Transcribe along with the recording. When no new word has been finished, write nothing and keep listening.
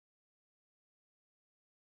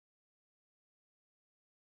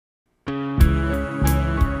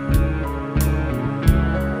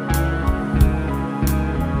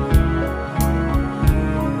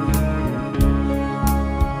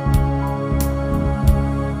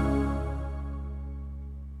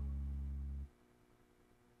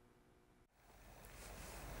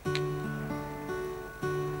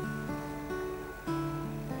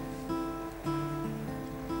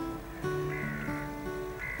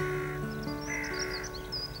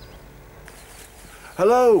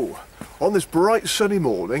Hello! On this bright sunny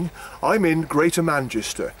morning, I'm in Greater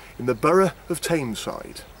Manchester, in the Borough of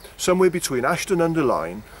Tameside, somewhere between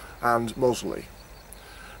Ashton-Under-Lyne and Moseley.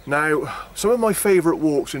 Now, some of my favourite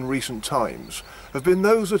walks in recent times have been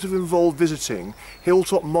those that have involved visiting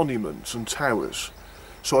hilltop monuments and towers,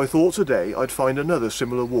 so I thought today I'd find another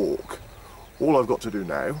similar walk. All I've got to do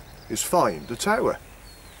now is find the tower.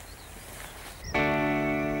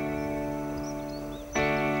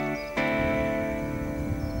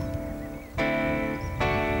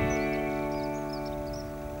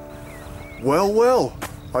 Well, well,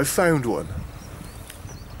 I found one.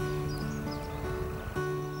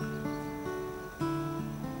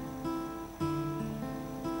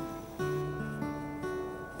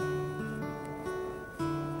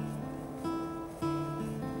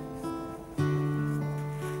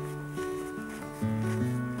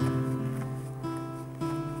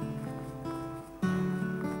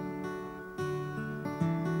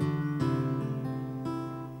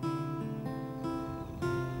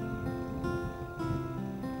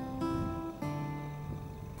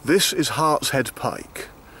 This is Hartshead Pike,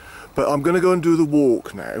 but I'm going to go and do the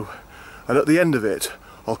walk now, and at the end of it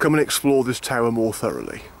I'll come and explore this tower more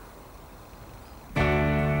thoroughly.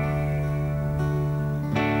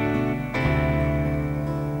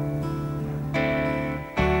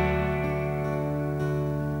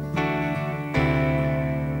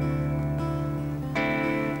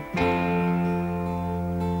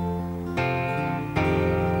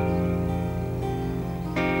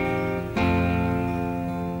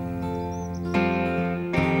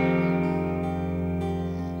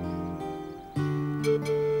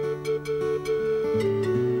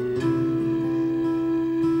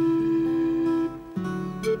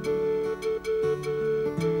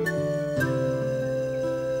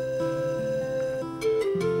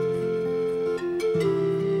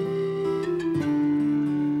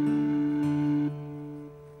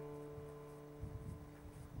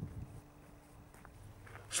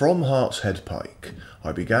 From Hartshead Pike,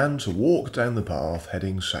 I began to walk down the path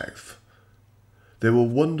heading south. There were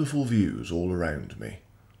wonderful views all around me.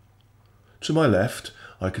 To my left,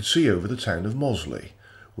 I could see over the town of Moseley,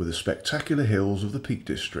 with the spectacular hills of the Peak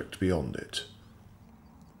District beyond it.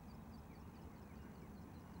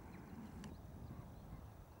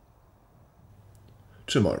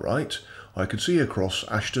 To my right, I could see across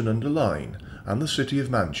Ashton-Under-Lyne and the city of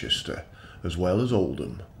Manchester, as well as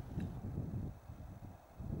Oldham.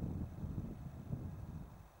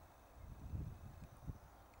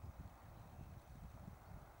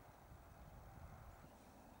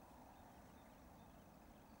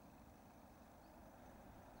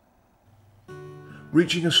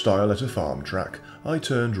 Reaching a stile at a farm track, I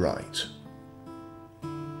turned right.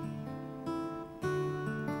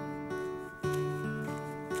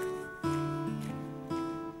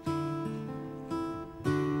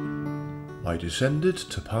 I descended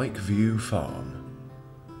to Pike View Farm.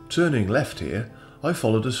 Turning left here, I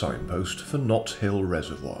followed a signpost for Knott Hill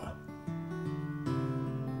Reservoir.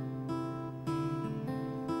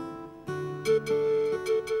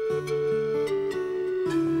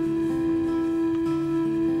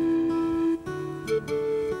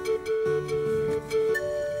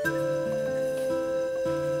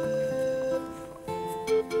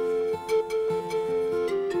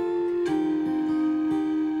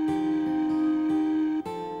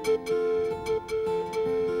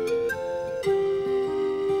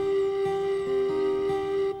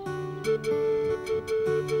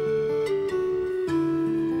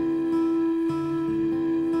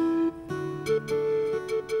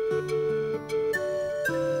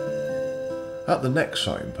 At the next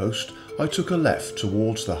signpost, I took a left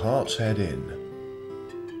towards the Hartshead Inn.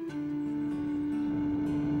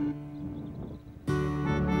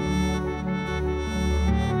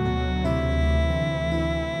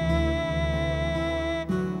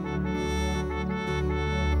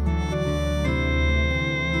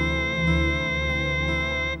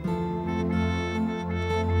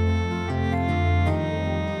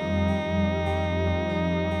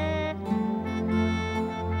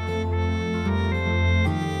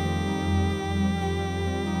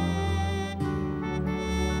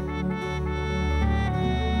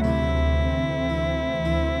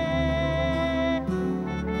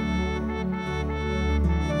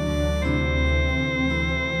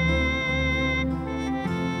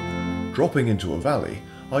 Dropping into a valley,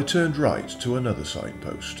 I turned right to another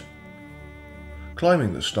signpost.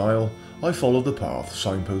 Climbing the stile, I followed the path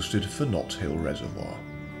signposted for Knott Hill Reservoir.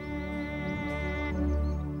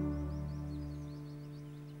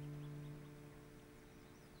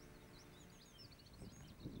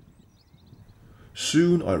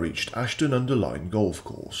 Soon I reached Ashton-Under-Lyne golf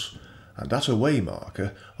course, and at a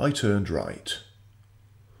waymarker I turned right.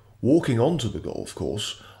 Walking onto the golf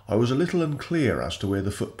course, I was a little unclear as to where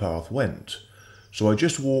the footpath went, so I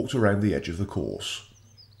just walked around the edge of the course.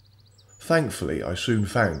 Thankfully, I soon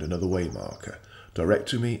found another waymarker,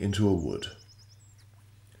 directing me into a wood.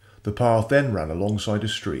 The path then ran alongside a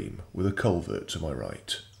stream with a culvert to my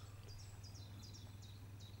right.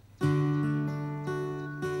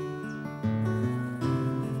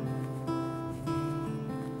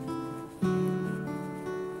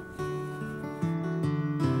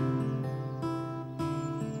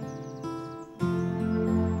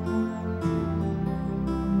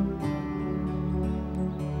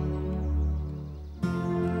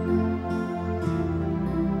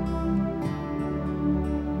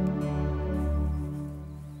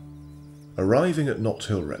 Arriving at Knott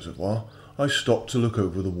Hill Reservoir, I stopped to look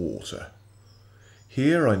over the water.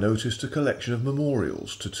 Here I noticed a collection of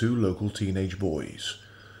memorials to two local teenage boys,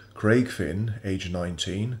 Craig Finn, aged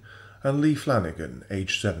 19, and Lee Flanagan,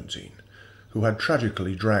 aged 17, who had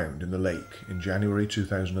tragically drowned in the lake in January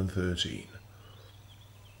 2013.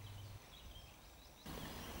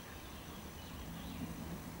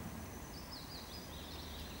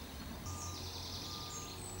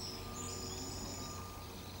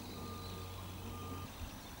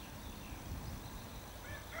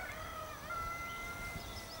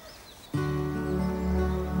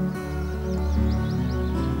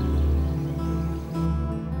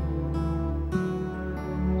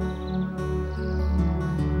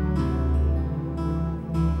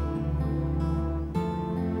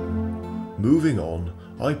 Moving on,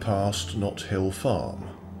 I passed Knott Hill Farm.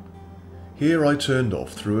 Here I turned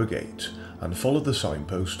off through a gate and followed the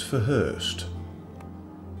signpost for Hurst.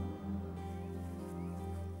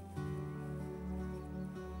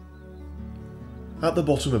 At the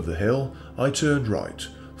bottom of the hill, I turned right,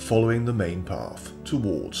 following the main path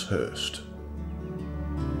towards Hurst.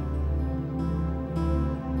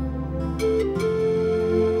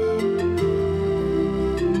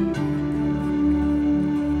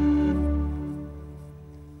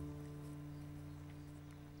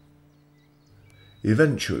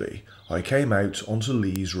 Eventually, I came out onto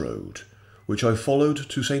Lees Road, which I followed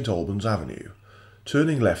to St Albans Avenue,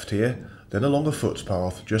 turning left here, then along a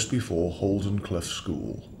footpath just before Holden Clough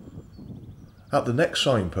School. At the next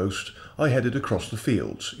signpost, I headed across the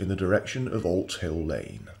fields in the direction of Alt Hill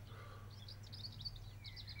Lane.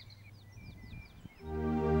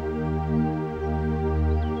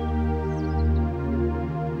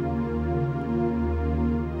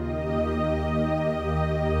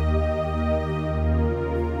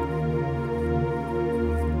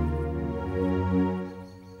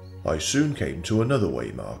 I soon came to another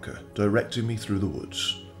waymarker, directing me through the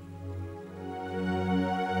woods.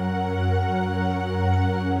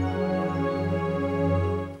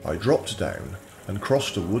 I dropped down and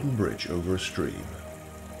crossed a wooden bridge over a stream.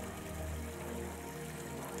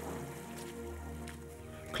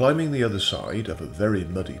 Climbing the other side up a very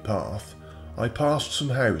muddy path, I passed some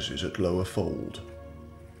houses at Lower Fold.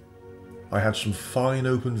 I had some fine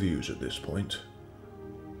open views at this point.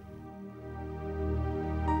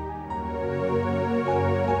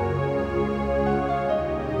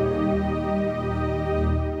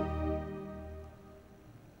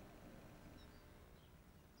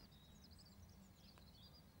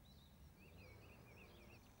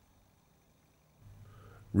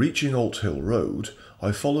 Reaching Alt Hill Road,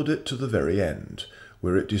 I followed it to the very end,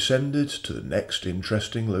 where it descended to the next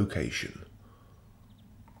interesting location.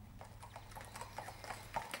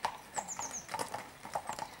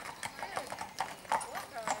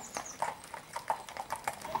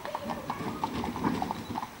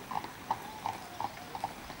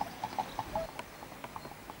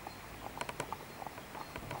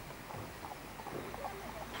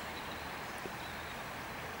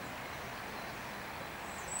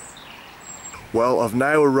 Well, I've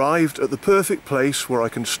now arrived at the perfect place where I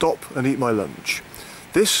can stop and eat my lunch.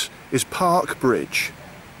 This is Park Bridge.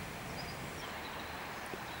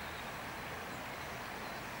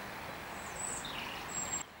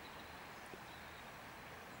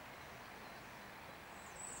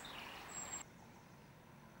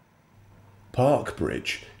 Park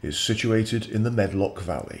Bridge is situated in the Medlock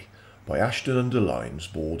Valley by Ashton-Under-Lyne's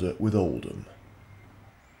border with Oldham.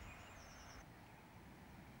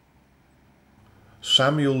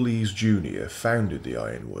 Samuel Lees Jr. founded the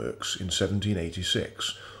ironworks in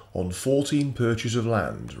 1786 on 14 perches of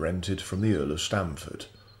land rented from the Earl of Stamford.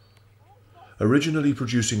 Originally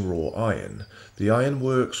producing raw iron, the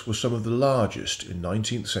ironworks were some of the largest in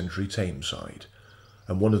 19th century Tameside,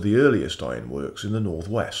 and one of the earliest ironworks in the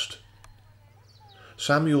northwest.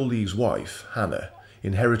 Samuel Lee's wife, Hannah,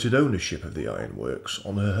 inherited ownership of the ironworks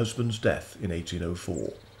on her husband's death in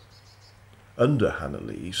 1804. Under Hannah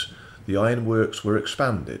Lee's, the ironworks were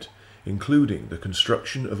expanded, including the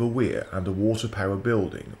construction of a weir and a water power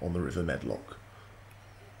building on the River Medlock.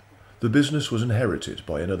 The business was inherited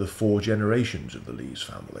by another 4 generations of the Lees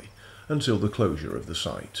family until the closure of the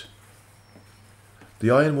site. The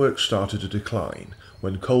ironworks started to decline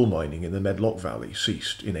when coal mining in the Medlock Valley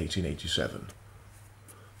ceased in 1887.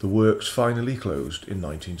 The works finally closed in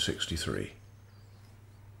 1963.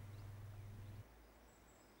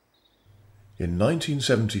 In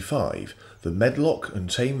 1975, the Medlock and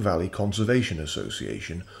Tame Valley Conservation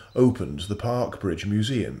Association opened the Park Bridge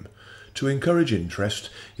Museum to encourage interest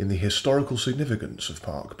in the historical significance of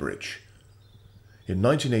Park Bridge. In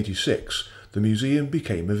 1986, the museum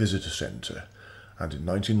became a visitor centre, and in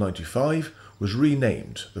 1995 was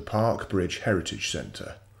renamed the Park Bridge Heritage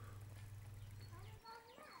Centre.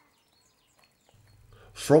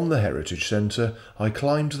 From the Heritage Centre, I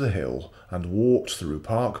climbed the hill and walked through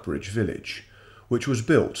Park Bridge Village, which was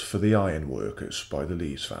built for the ironworkers by the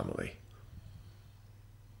Lees family.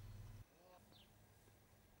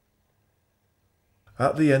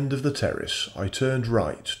 At the end of the terrace, I turned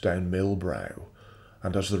right down Mill Brow,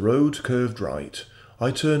 and as the road curved right,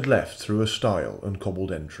 I turned left through a stile and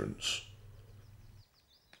cobbled entrance.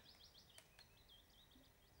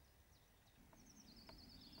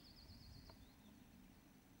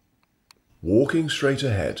 Walking straight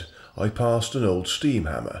ahead, I passed an old steam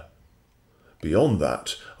hammer. Beyond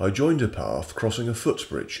that, I joined a path crossing a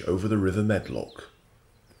footbridge over the River Medlock.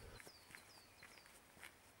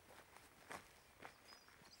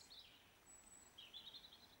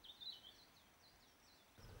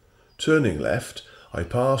 Turning left, I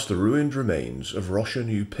passed the ruined remains of Rocher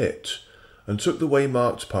New Pit and took the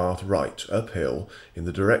waymarked path right uphill in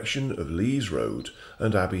the direction of Lees Road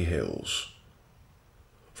and Abbey Hills.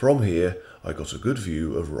 From here, I got a good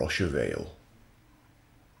view of Rocher Vale.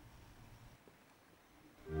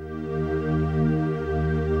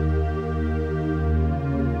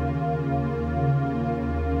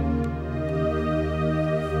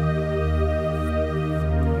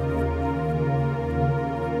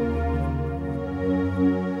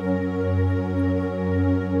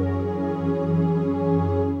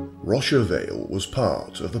 Rocher Vale was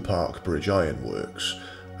part of the Park Bridge Ironworks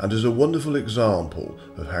and is a wonderful example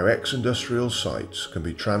of how ex-industrial sites can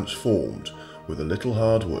be transformed with a little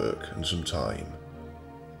hard work and some time.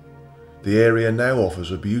 The area now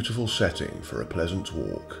offers a beautiful setting for a pleasant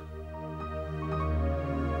walk.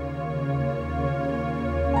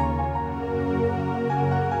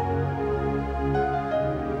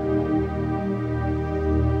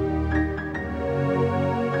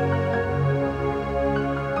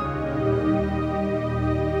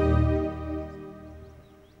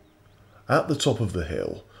 At the top of the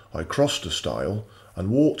hill, I crossed a stile and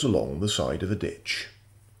walked along the side of a ditch.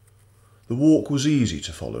 The walk was easy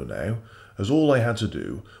to follow now, as all I had to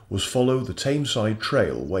do was follow the Tameside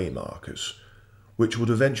Trail waymarkers, which would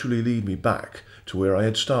eventually lead me back to where I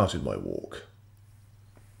had started my walk.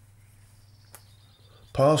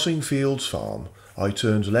 Passing Fields Farm, I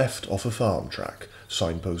turned left off a farm track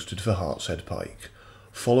signposted for Hartshead Pike,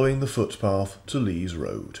 following the footpath to Lees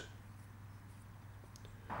Road.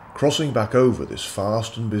 Crossing back over this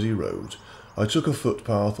fast and busy road, I took a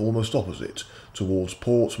footpath almost opposite towards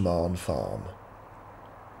Port Marne Farm.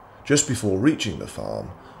 Just before reaching the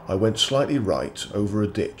farm, I went slightly right over a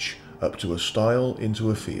ditch up to a stile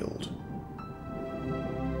into a field.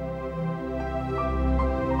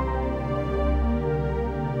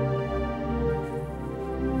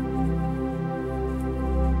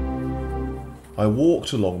 I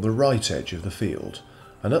walked along the right edge of the field,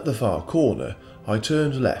 and at the far corner I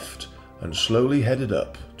turned left and slowly headed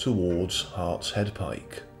up towards Hartshead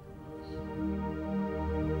Pike.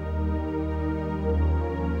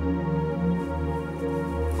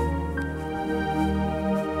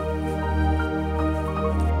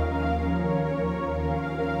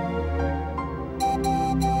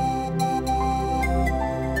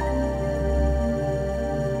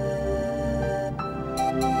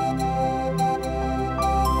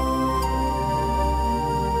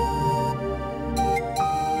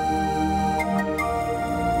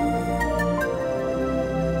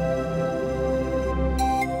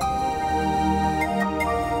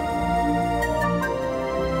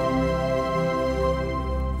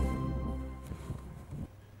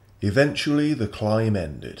 Eventually the climb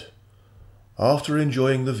ended. After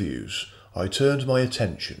enjoying the views, I turned my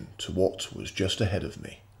attention to what was just ahead of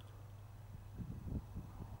me.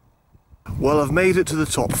 Well, I've made it to the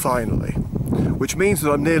top finally. which means that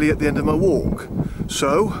I'm nearly at the end of my walk.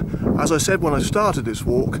 So, as I said when I started this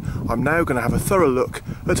walk, I'm now going to have a thorough look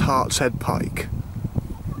at Hartshead Pike.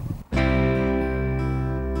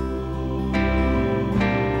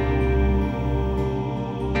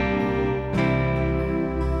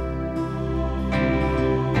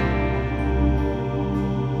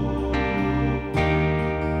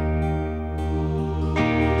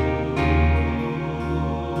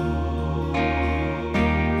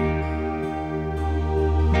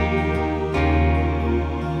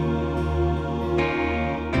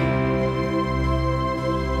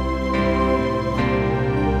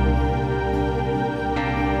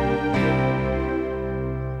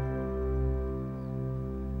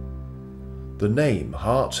 The name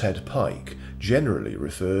Hartshead Pike generally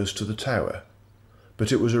refers to the tower,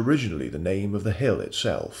 but it was originally the name of the hill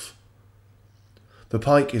itself. The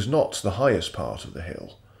pike is not the highest part of the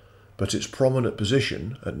hill, but its prominent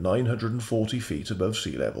position at 940 feet above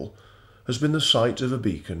sea level has been the site of a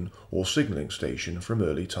beacon or signalling station from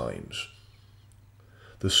early times.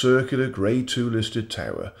 The circular Grade II listed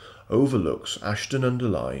tower overlooks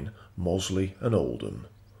Ashton-Under-Lyne, Moseley and Oldham.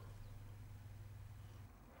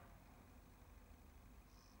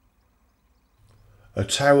 A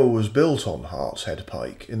tower was built on Hartshead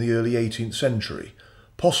Pike in the early 18th century,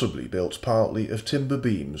 possibly built partly of timber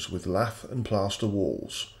beams with lath and plaster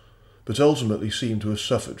walls, but ultimately seemed to have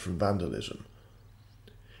suffered from vandalism.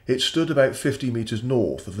 It stood about 50 metres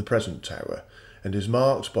north of the present tower and is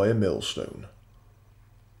marked by a millstone.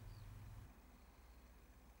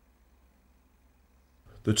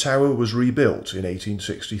 The tower was rebuilt in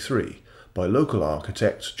 1863 by local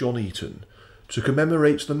architect John Eaton to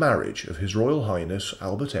commemorate the marriage of His Royal Highness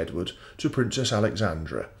Albert Edward to Princess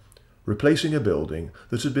Alexandra, replacing a building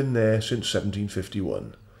that had been there since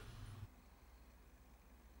 1751.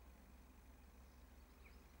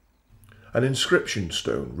 An inscription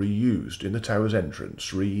stone reused in the tower's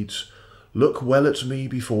entrance reads, "Look well at me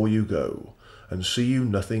before you go, and see you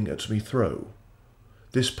nothing at me throw."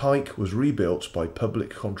 This pike was rebuilt by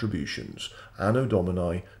public contributions, Anno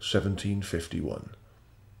Domini 1751.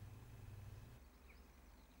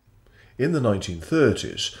 In the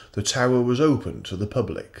 1930s, the tower was open to the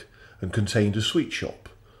public and contained a sweet shop,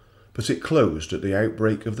 but it closed at the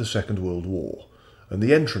outbreak of the Second World War, and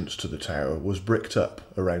the entrance to the tower was bricked up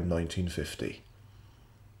around 1950.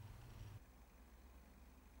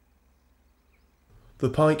 The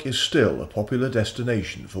pike is still a popular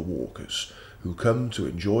destination for walkers who come to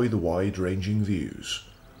enjoy the wide-ranging views,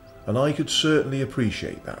 and I could certainly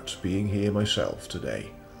appreciate that being here myself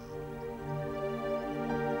today.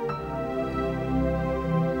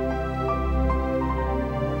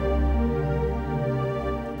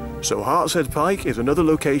 So Hartshead Pike is another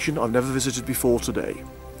location I've never visited before today.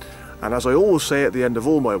 And as I always say at the end of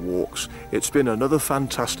all my walks, it's been another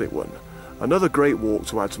fantastic one. Another great walk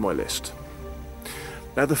to add to my list.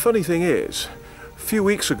 Now the funny thing is, a few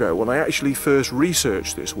weeks ago when I actually first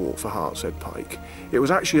researched this walk for Hartshead Pike, it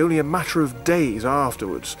was actually only a matter of days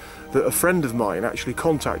afterwards that a friend of mine actually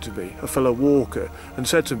contacted me, a fellow walker, and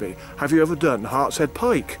said to me, "Have you ever done Hartshead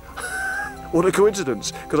Pike?" What a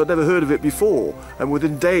coincidence, because I'd never heard of it before, and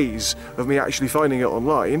within days of me actually finding it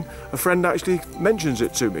online, a friend actually mentions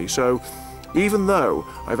it to me. So even though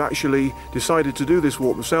I've actually decided to do this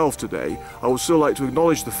walk myself today, I would still like to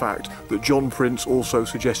acknowledge the fact that John Prince also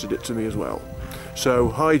suggested it to me as well. So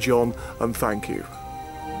hi John, and thank you.